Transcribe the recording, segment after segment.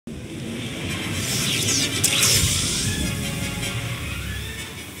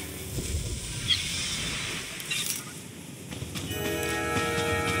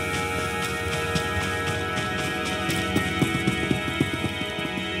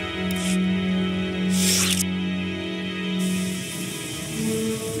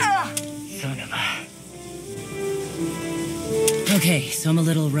Okay, so I'm a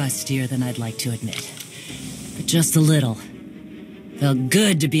little rustier than I'd like to admit. But just a little. Felt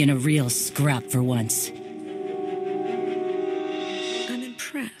good to be in a real scrap for once. I'm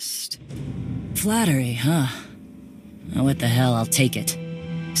impressed. Flattery, huh? Oh, what the hell, I'll take it.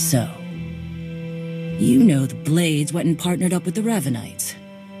 So, you know the Blades went and partnered up with the Revanites.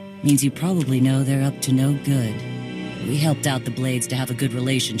 Means you probably know they're up to no good. We helped out the Blades to have a good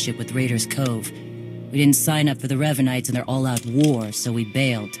relationship with Raiders Cove. We didn't sign up for the Revanites in their all-out war, so we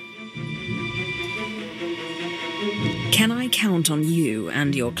bailed. Can I count on you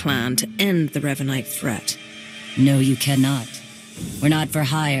and your clan to end the Revanite threat? No, you cannot. We're not for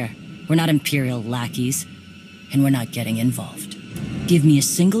hire. We're not Imperial lackeys. And we're not getting involved. Give me a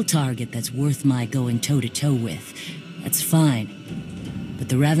single target that's worth my going toe-to-toe with. That's fine. But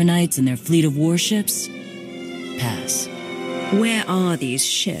the Revanites and their fleet of warships? Pass. Where are these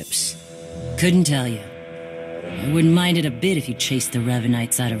ships? Couldn't tell you. I wouldn't mind it a bit if you chased the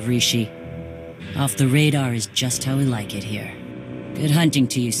Revanites out of Rishi. Off the radar is just how we like it here. Good hunting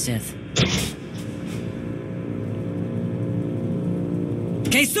to you, Sith.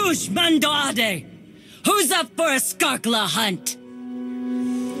 Jesus Mando Ade! Who's up for a Skarkla hunt?